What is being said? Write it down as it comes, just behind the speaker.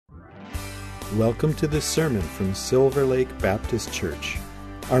Welcome to this sermon from Silver Lake Baptist Church.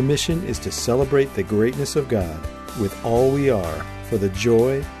 Our mission is to celebrate the greatness of God with all we are for the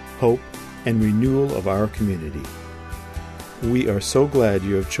joy, hope, and renewal of our community. We are so glad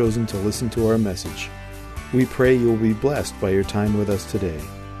you have chosen to listen to our message. We pray you will be blessed by your time with us today.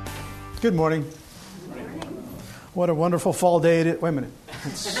 Good morning. What a wonderful fall day it is. Wait a minute.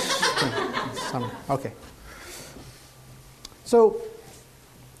 It's summer. Okay. So,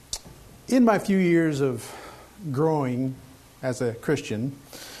 in my few years of growing as a Christian,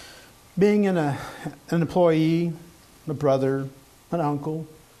 being an employee, a brother, an uncle,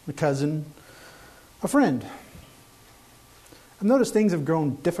 a cousin, a friend, I've noticed things have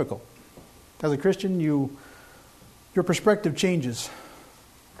grown difficult. As a Christian, your perspective changes.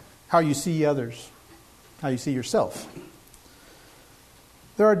 How you see others, how you see yourself.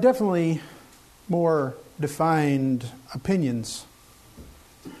 There are definitely more defined opinions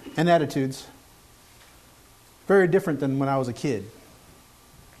and attitudes, very different than when I was a kid.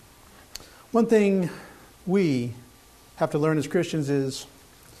 One thing we have to learn as Christians is,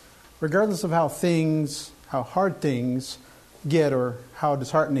 regardless of how hard things get or how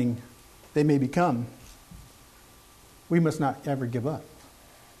disheartening they may become, we must not ever give up.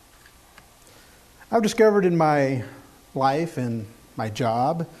 I've discovered in my life and my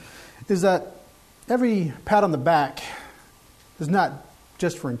job is that every pat on the back is not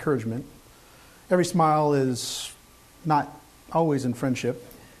just for encouragement. Every smile is not always in friendship.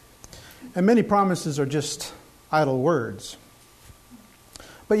 And many promises are just idle words.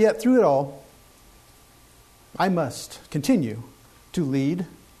 But yet through it all, I must continue to lead,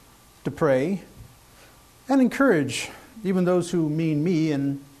 to pray, and encourage even those who mean me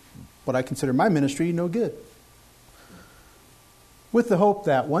and what I consider my ministry no good. With the hope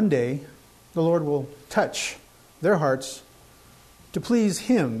that one day the Lord will touch their hearts to please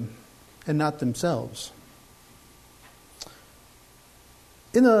Him and not themselves.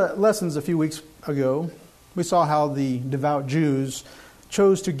 In the lessons a few weeks ago, we saw how the devout Jews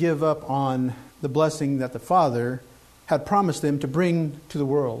chose to give up on the blessing that the Father had promised them to bring to the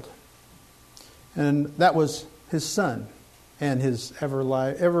world. And that was His Son and His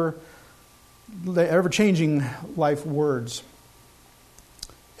ever-changing life words.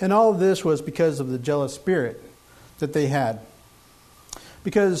 And all of this was because of the jealous spirit that they had.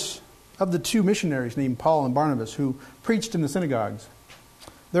 Because of the two missionaries named Paul and Barnabas who preached in the synagogues.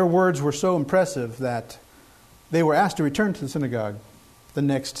 Their words were so impressive that they were asked to return to the synagogue the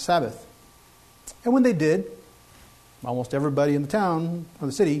next Sabbath. And when they did, almost everybody in the town or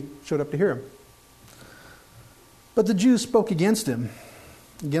the city showed up to hear them. But the Jews spoke against him,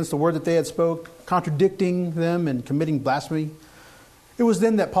 against the word that they had spoke, contradicting them and committing blasphemy. It was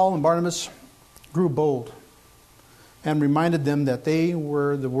then that Paul and Barnabas grew bold and reminded them that the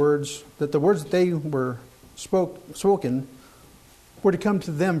words that they were spoken were to come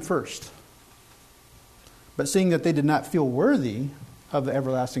to them first. But seeing that they did not feel worthy of the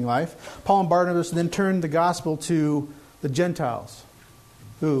everlasting life, Paul and Barnabas then turned the gospel to the Gentiles,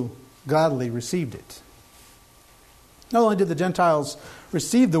 who gladly received it. Not only did the Gentiles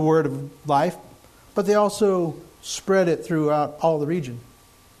receive the word of life, but they also spread it throughout all the region.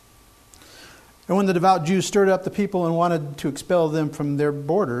 And when the devout Jews stirred up the people and wanted to expel them from their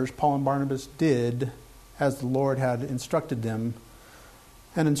borders, Paul and Barnabas did as the Lord had instructed them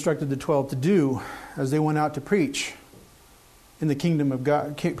and instructed the 12 to do as they went out to preach in the kingdom of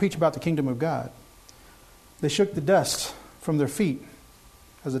God, preach about the kingdom of God. They shook the dust from their feet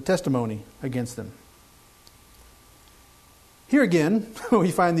as a testimony against them. Here again, we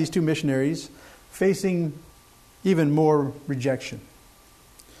find these two missionaries facing even more rejection.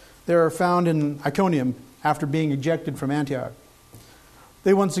 They are found in Iconium after being ejected from Antioch.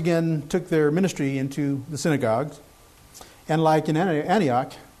 They once again took their ministry into the synagogues, and like in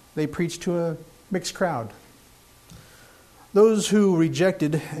Antioch, they preached to a mixed crowd. Those who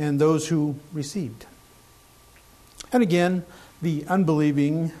rejected and those who received. And again, the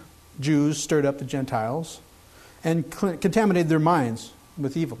unbelieving Jews stirred up the Gentiles and contaminated their minds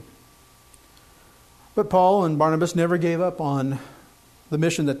with evil. But Paul and Barnabas never gave up on the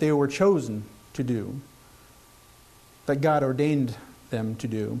mission that they were chosen to do, that God ordained them to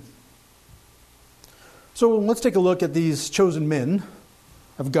do. So let's take a look at these chosen men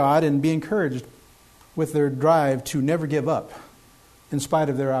of God and be encouraged with their drive to never give up in spite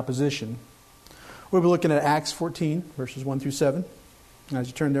of their opposition. We'll be looking at Acts 14, verses 1 through 7. And as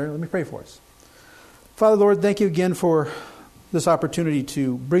you turn there, let me pray for us. Father, Lord, thank you again for this opportunity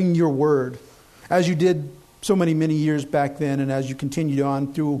to bring your word, as you did so many years back then, and as you continued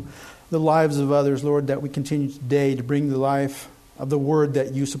on through the lives of others, Lord, that we continue today to bring the life of the word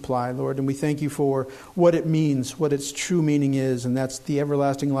that you supply, Lord. And we thank you for what it means, what its true meaning is, and that's the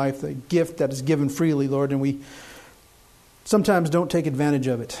everlasting life, the gift that is given freely, Lord. And we sometimes don't take advantage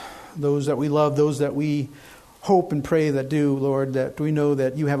of it. Those that we love, those that we hope and pray that do, Lord, that we know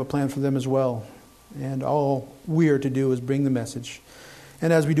that you have a plan for them as well. And all we are to do is bring the message.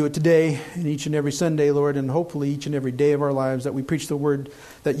 And as we do it today and each and every Sunday, Lord, and hopefully each and every day of our lives, that we preach the word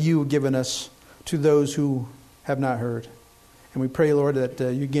that you have given us to those who have not heard. And we pray, Lord, that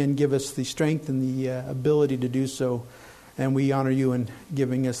you again give us the strength and the ability to do so. And we honor you in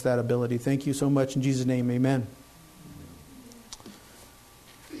giving us that ability. Thank you so much. In Jesus' name, amen.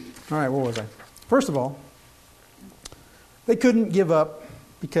 All right, where was I? First of all, they couldn't give up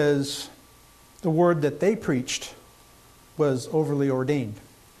because the word that they preached was overly ordained.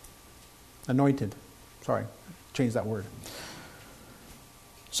 Anointed. Sorry, change that word.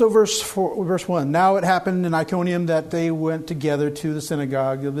 So verse 1, now it happened in Iconium that they went together to the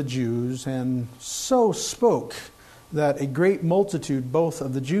synagogue of the Jews, and so spoke that a great multitude, both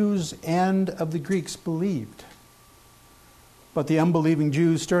of the Jews and of the Greeks, believed. But the unbelieving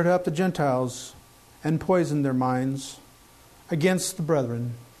Jews stirred up the Gentiles and poisoned their minds against the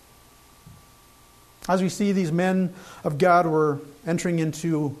brethren. As we see, these men of God were entering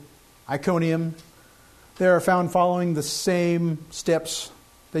into Iconium. They are found following the same steps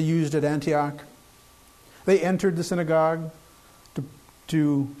they used at Antioch. They entered the synagogue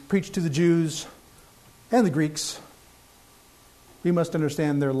to preach to the Jews and the Greeks. We must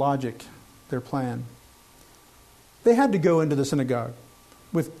understand their logic, their plan. They had to go into the synagogue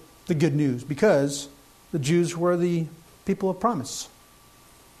with the good news because the Jews were the people of promise.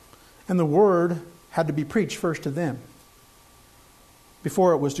 And the word had to be preached first to them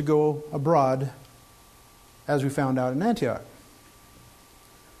before it was to go abroad, as we found out in Antioch.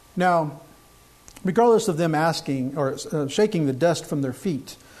 Now, regardless of them asking or shaking the dust from their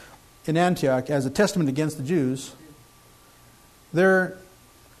feet in Antioch as a testament against the Jews,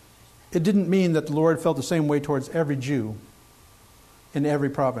 it didn't mean that the Lord felt the same way towards every Jew in every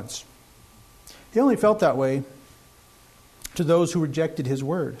province. He only felt that way to those who rejected his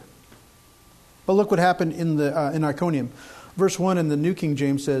word. But look what happened in Iconium. Verse 1 in the New King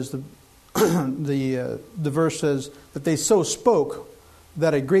James says, the verse says that they so spoke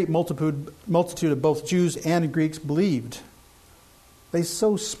that a great multitude of both Jews and Greeks believed. They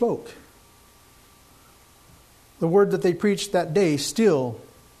so spoke. The word that they preached that day still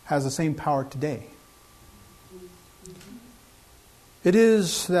has the same power today. It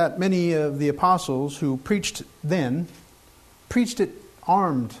is that many of the apostles who preached then preached it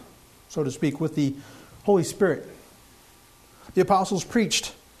armed, so to speak, with the Holy Spirit. The apostles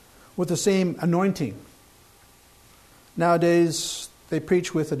preached with the same anointing. Nowadays, they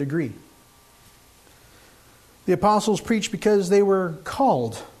preach with a degree. The apostles preached because they were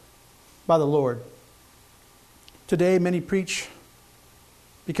called by the Lord. Today, many preach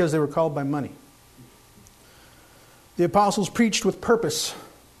because they were called by money. The apostles preached with purpose.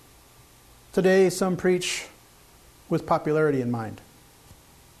 Today, some preach with popularity in mind.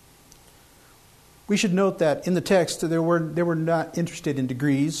 We should note that in the text, they were not interested in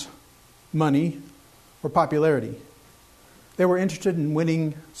degrees, money, or popularity. They were interested in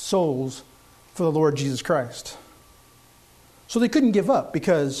winning souls for the Lord Jesus Christ. So they couldn't give up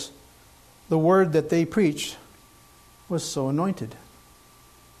because the word that they preached was so anointed.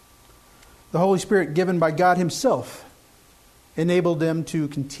 The Holy Spirit given by God Himself enabled them to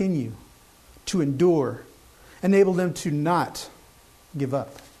continue, to endure, enabled them to not give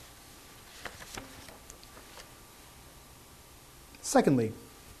up. Secondly,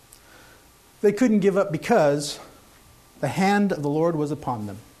 they couldn't give up because the hand of the Lord was upon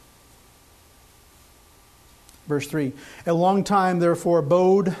them. Verse 3, a long time therefore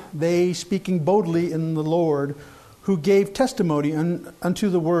abode they, speaking boldly in the Lord, who gave testimony unto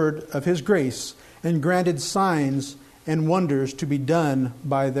the word of His grace, and granted signs and wonders to be done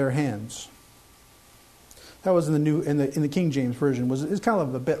by their hands. That was in the King James Version. It's kind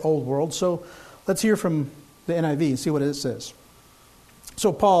of a bit old world, so let's hear from the NIV and see what it says.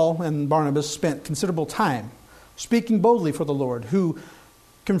 So Paul and Barnabas spent considerable time speaking boldly for the Lord, who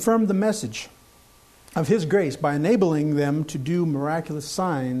confirmed the message of His grace by enabling them to do miraculous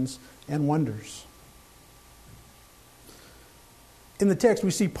signs and wonders. In the text, we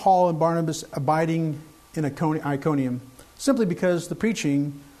see Paul and Barnabas abiding in Iconium simply because the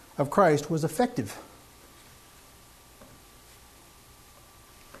preaching of Christ was effective.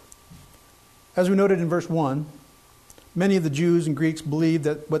 As we noted in verse 1, many of the Jews and Greeks believed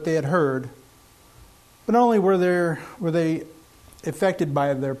that what they had heard, but not only were they affected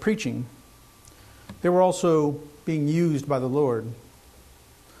by their preaching, they were also being used by the Lord.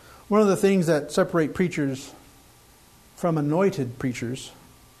 One of the things that separate preachers from anointed preachers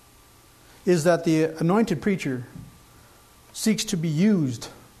is that the anointed preacher seeks to be used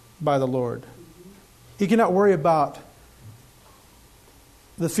by the Lord. He cannot worry about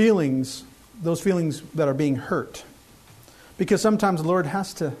the feelings, those feelings that are being hurt. Because sometimes the Lord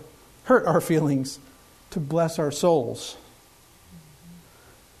has to hurt our feelings to bless our souls.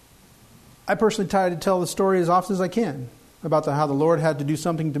 I personally try to tell the story as often as I can about how the Lord had to do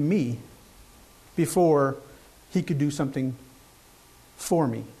something to me before He could do something for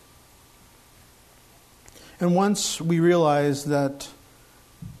me. And once we realize that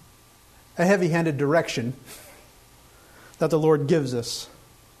a heavy-handed direction that the Lord gives us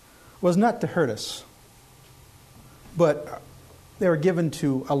was not to hurt us, but they were given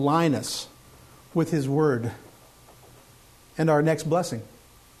to align us with His Word and our next blessing.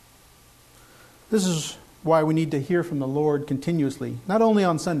 This is why we need to hear from the Lord continuously, not only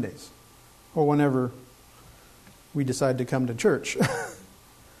on Sundays or whenever we decide to come to church,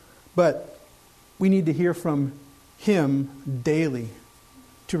 but we need to hear from Him daily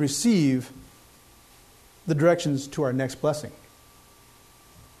to receive the directions to our next blessing.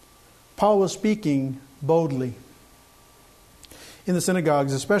 Paul was speaking boldly in the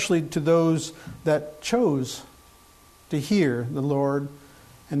synagogues, especially to those that chose to hear the Lord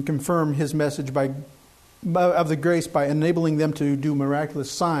and confirm His message of the grace by enabling them to do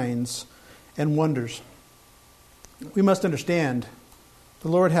miraculous signs and wonders. We must understand the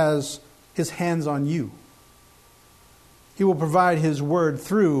Lord has His hands on you. He will provide His word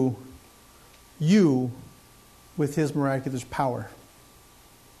through you with His miraculous power.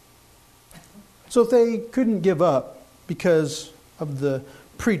 So if they couldn't give up because of the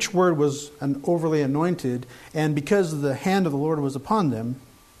preached word was an overly anointed and because the hand of the Lord was upon them,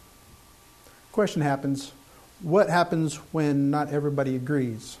 the question happens, what happens when not everybody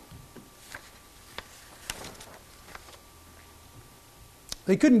agrees?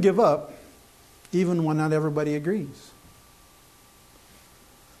 They couldn't give up even when not everybody agrees.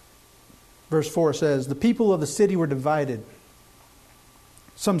 Verse 4 says, the people of the city were divided.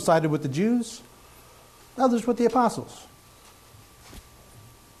 Some sided with the Jews, others with the apostles.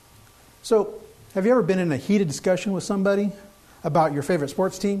 So, have you ever been in a heated discussion with somebody about your favorite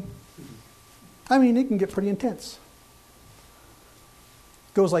sports team? I mean, it can get pretty intense.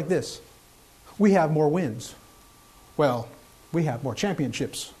 It goes like this. We have more wins. Well, we have more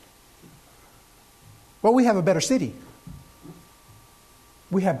championships. Well, we have a better city.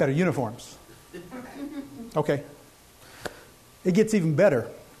 We have better uniforms. Okay. It gets even better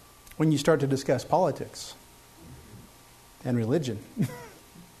when you start to discuss politics and religion.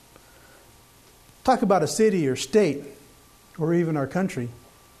 Talk about a city or state or even our country,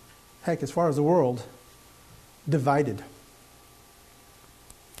 heck, as far as the world, divided.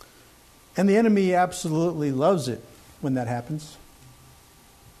 And the enemy absolutely loves it when that happens.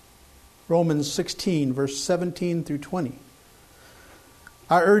 Romans 16, verse 17 through 20.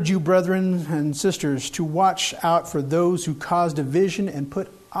 I urge you, brethren and sisters, to watch out for those who cause division and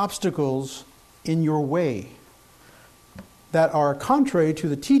put obstacles in your way that are contrary to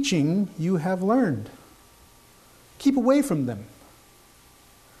the teaching you have learned. Keep away from them.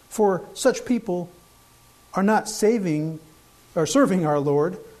 For such people are not serving our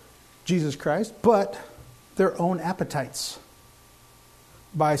Lord Jesus Christ, but their own appetites.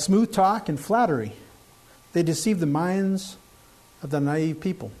 By smooth talk and flattery, they deceive the minds of the naive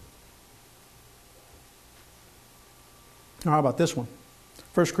people. Now, how about this one?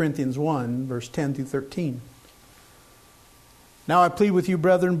 1 Corinthians 1, verse 10 through 13. Now I plead with you,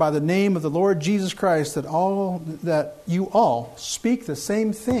 brethren, by the name of the Lord Jesus Christ, that you all speak the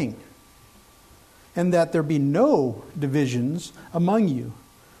same thing, and that there be no divisions among you,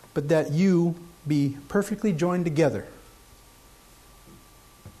 but that you be perfectly joined together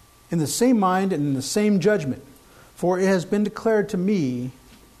in the same mind and in the same judgment. For it has been declared to me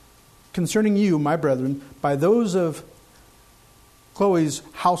concerning you, my brethren, by those of Chloe's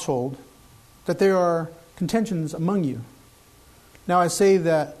household, that there are contentions among you. Now I say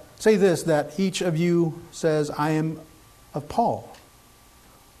this, that each of you says, I am of Paul,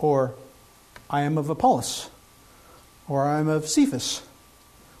 or I am of Apollos, or I am of Cephas,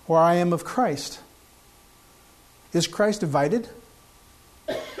 or I am of Christ. Is Christ divided?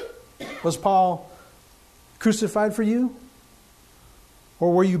 Was Paul crucified for you?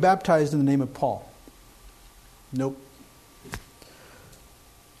 Or were you baptized in the name of Paul? Nope.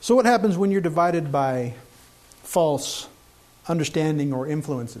 So what happens when you're divided by false understanding or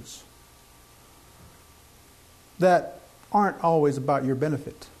influences that aren't always about your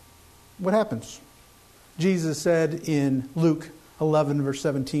benefit? What happens? Jesus said in Luke 11, verse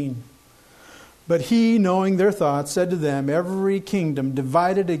 17, "But he, knowing their thoughts, said to them, Every kingdom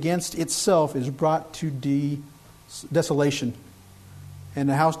divided against itself is brought to desolation, and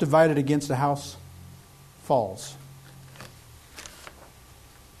a house divided against a house falls."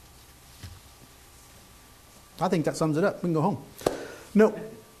 I think that sums it up. We can go home. No.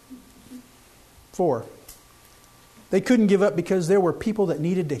 4. They couldn't give up because there were people that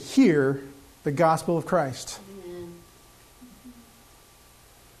needed to hear the gospel of Christ. Amen.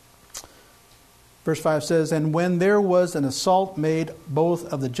 Verse 5 says, "And when there was an assault made both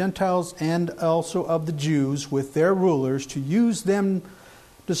of the Gentiles and also of the Jews with their rulers to use them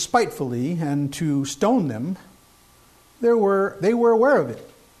despitefully and to stone them, they were aware of it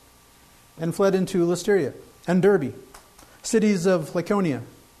and fled into Lystra and Derbe, cities of Lycaonia,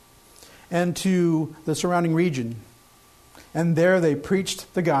 and to the surrounding region. And there they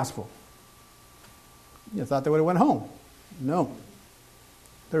preached the gospel." You thought they would have went home. No.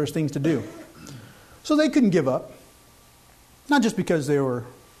 There was things to do. So they couldn't give up. Not just because they were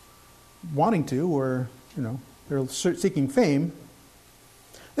wanting to or, they were seeking fame.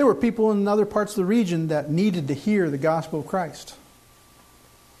 There were people in other parts of the region that needed to hear the gospel of Christ.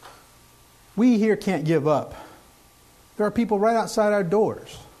 We here can't give up. There are people right outside our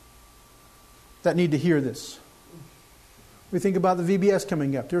doors that need to hear this. We think about the VBS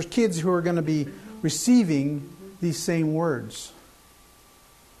coming up. There's kids who are going to be receiving these same words.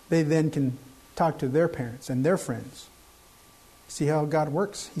 They then can talk to their parents and their friends. See how God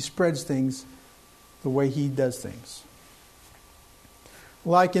works? He spreads things the way He does things.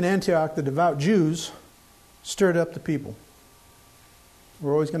 Like in Antioch, the devout Jews stirred up the people.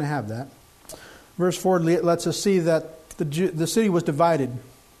 We're always going to have that. Verse 4 lets us see that the city was divided.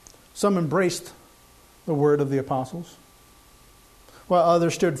 Some embraced the word of the apostles, while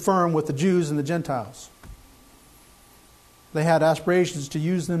others stood firm with the Jews and the Gentiles. They had aspirations to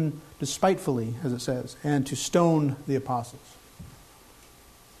use them despitefully, as it says, and to stone the apostles.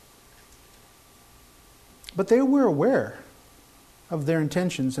 But they were aware of their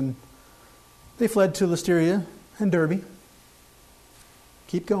intentions, and they fled to Lystra and Derbe.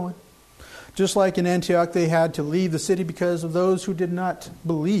 Keep going. Just like in Antioch, they had to leave the city because of those who did not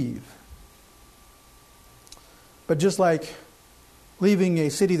believe. But just like leaving a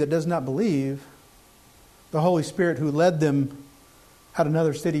city that does not believe, the Holy Spirit who led them had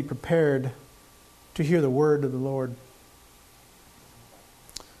another city prepared to hear the word of the Lord.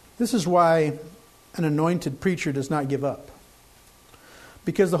 This is why an anointed preacher does not give up.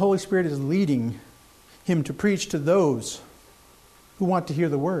 Because the Holy Spirit is leading him to preach to those who want to hear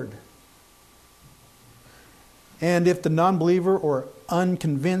the word. And if the non-believer or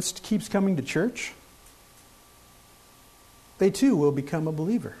unconvinced keeps coming to church, they too will become a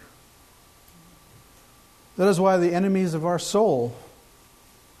believer. That is why the enemies of our soul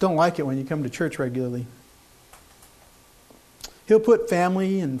don't like it when you come to church regularly. He'll put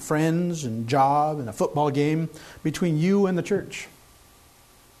family and friends and job and a football game between you and the church.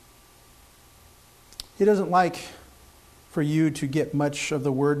 He doesn't like for you to get much of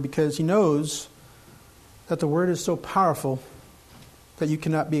the word because he knows that the word is so powerful that you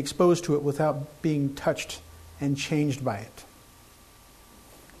cannot be exposed to it without being touched and changed by it.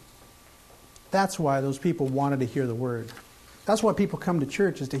 That's why those people wanted to hear the word. That's why people come to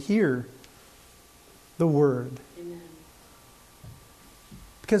church, is to hear the word. Amen.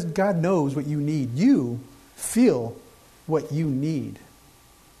 Because God knows what you need. You feel what you need.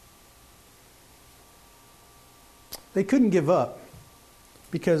 They couldn't give up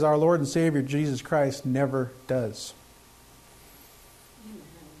because our Lord and Savior Jesus Christ never does.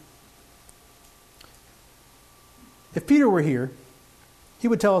 If Peter were here, he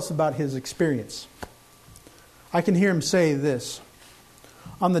would tell us about his experience. I can hear him say this.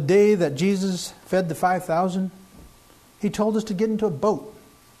 On the day that Jesus fed the 5,000, he told us to get into a boat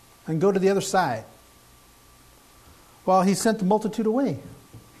and go to the other side while he sent the multitude away.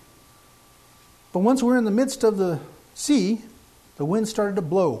 But once we're in the midst of the sea, the wind started to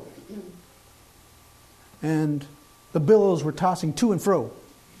blow. And the billows were tossing to and fro.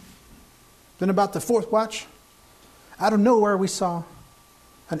 Then about the fourth watch, out of nowhere we saw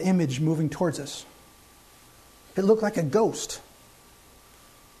an image moving towards us. It looked like a ghost.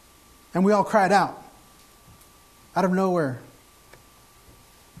 And we all cried out of nowhere.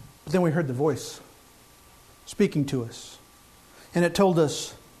 But then we heard the voice speaking to us. And it told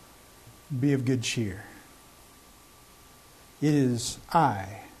us, be of good cheer. It is I.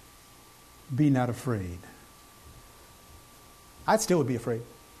 Be not afraid. I still would be afraid.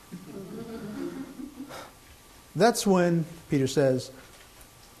 That's when Peter says,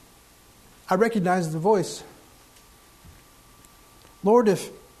 I recognized the voice. Lord, if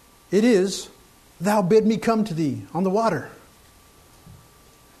it is, thou bid me come to thee on the water.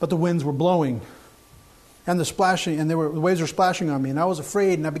 But the winds were blowing, and the splashing, and the waves were splashing on me, and I was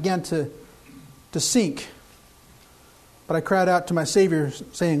afraid, and I began to sink. But I cried out to my Savior,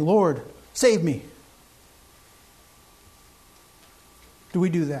 saying, Lord, save me. Do we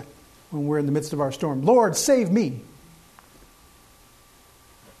do that when we're in the midst of our storm? Lord, save me.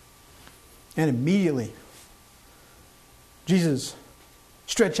 And immediately, Jesus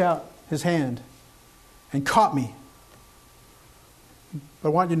stretched out his hand and caught me. But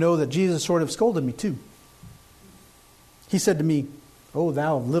I want you to know that Jesus sort of scolded me too. He said to me, "O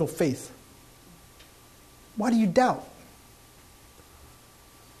thou of little faith, why do you doubt?"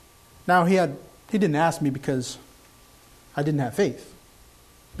 Now he didn't ask me because I didn't have faith.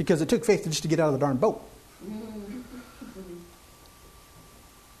 Because it took faith just to get out of the darn boat.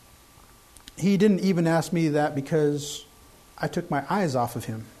 He didn't even ask me that because I took my eyes off of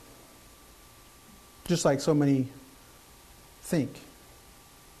him. Just like so many think.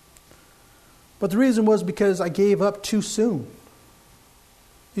 But the reason was because I gave up too soon.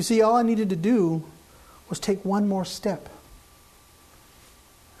 You see, all I needed to do was take one more step.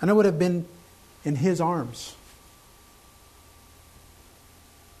 And I would have been in his arms.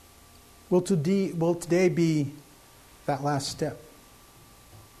 Will today be that last step?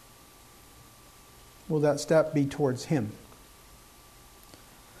 Will that step be towards him?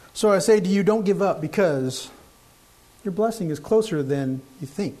 So I say to you, don't give up, because your blessing is closer than you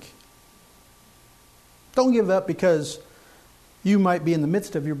think. Don't give up because you might be in the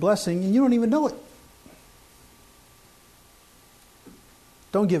midst of your blessing and you don't even know it.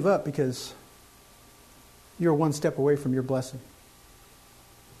 Don't give up because you're one step away from your blessing.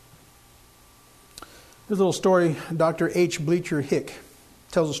 There's a little story. Dr. H. Bleacher Hick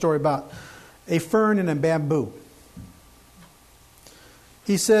tells a story about a fern and a bamboo.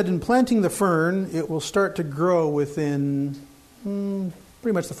 He said, in planting the fern, it will start to grow within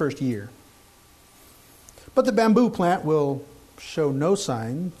pretty much the first year. But the bamboo plant will show no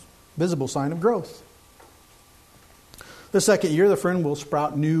visible sign of growth. The second year, the fern will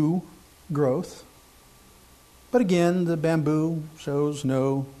sprout new growth. But again, the bamboo shows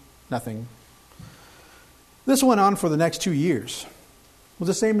nothing. This went on for the next 2 years with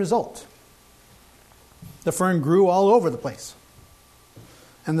the same result. The fern grew all over the place.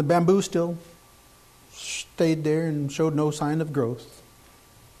 And the bamboo still stayed there and showed no sign of growth.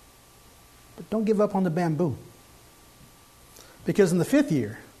 But don't give up on the bamboo. Because in the 5th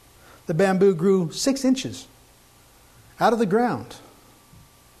year, the bamboo grew 6 inches out of the ground.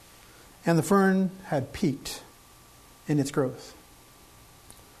 And the fern had peaked in its growth.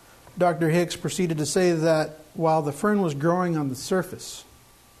 Dr. Hicks proceeded to say that while the fern was growing on the surface,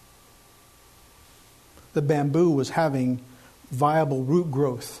 the bamboo was having viable root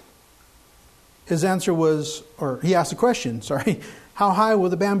growth. His answer was, or he asked a question, how high will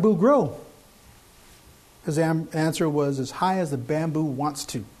the bamboo grow? His answer was, as high as the bamboo wants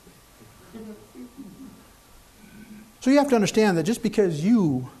to. So you have to understand that just because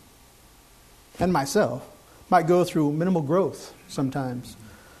you and myself might go through minimal growth sometimes,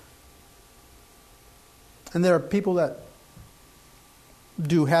 and there are people that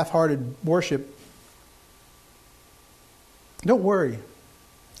do half-hearted worship, don't worry,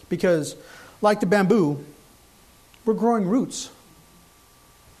 because like the bamboo, we're growing roots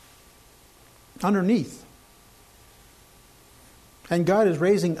underneath. And God is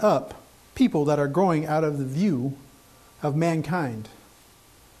raising up people that are growing out of the view of mankind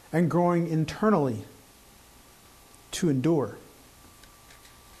and growing internally to endure.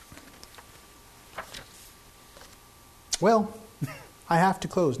 Well, I have to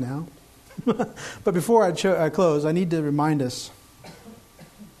close now. But before I close, I need to remind us,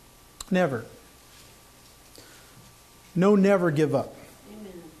 never give up.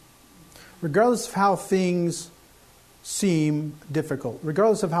 Amen. Regardless of how things seem difficult,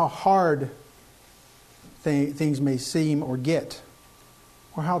 regardless of how hard things may seem or get,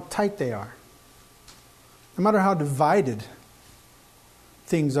 or how tight they are, no matter how divided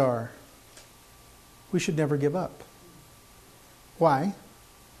things are, we should never give up. Why?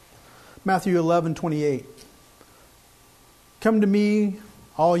 Matthew 11:28. Come to me,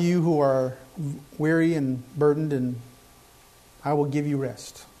 all you who are weary and burdened, and I will give you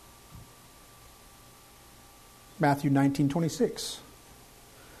rest. Matthew 19:26.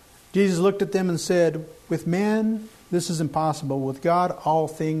 Jesus looked at them and said, with man, this is impossible. With God, all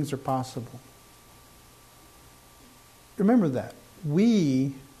things are possible. Remember that.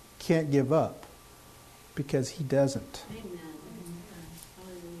 We can't give up because he doesn't. Amen.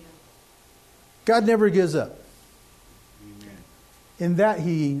 Hallelujah. God never gives up. Amen. In that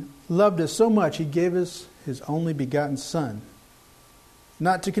He loved us so much, He gave us His only begotten Son.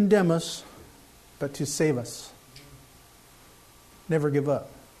 Not to condemn us, but to save us. Never give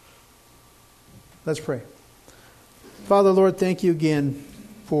up. Let's pray. Father, Lord, thank you again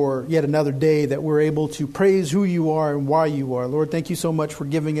for yet another day that we're able to praise who you are and why you are. Lord, thank you so much for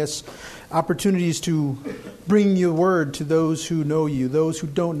giving us opportunities to bring your word to those who know you, those who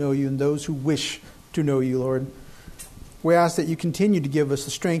don't know you, and those who wish to know you, Lord. We ask that you continue to give us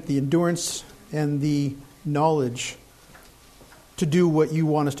the strength, the endurance, and the knowledge to do what you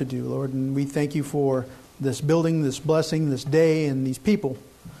want us to do, Lord. And we thank you for this building, this blessing, this day, and these people.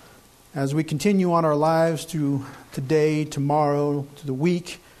 As we continue on our lives through today, tomorrow, to the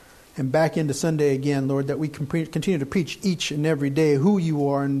week, and back into Sunday again, Lord, that we can continue to preach each and every day who you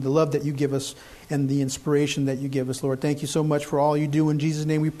are and the love that you give us and the inspiration that you give us, Lord. Thank you so much for all you do. In Jesus'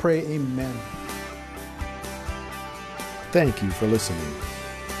 name we pray, amen. Thank you for listening.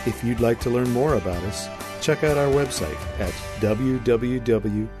 If you'd like to learn more about us, check out our website at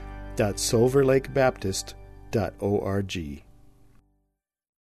www.silverlakebaptist.org.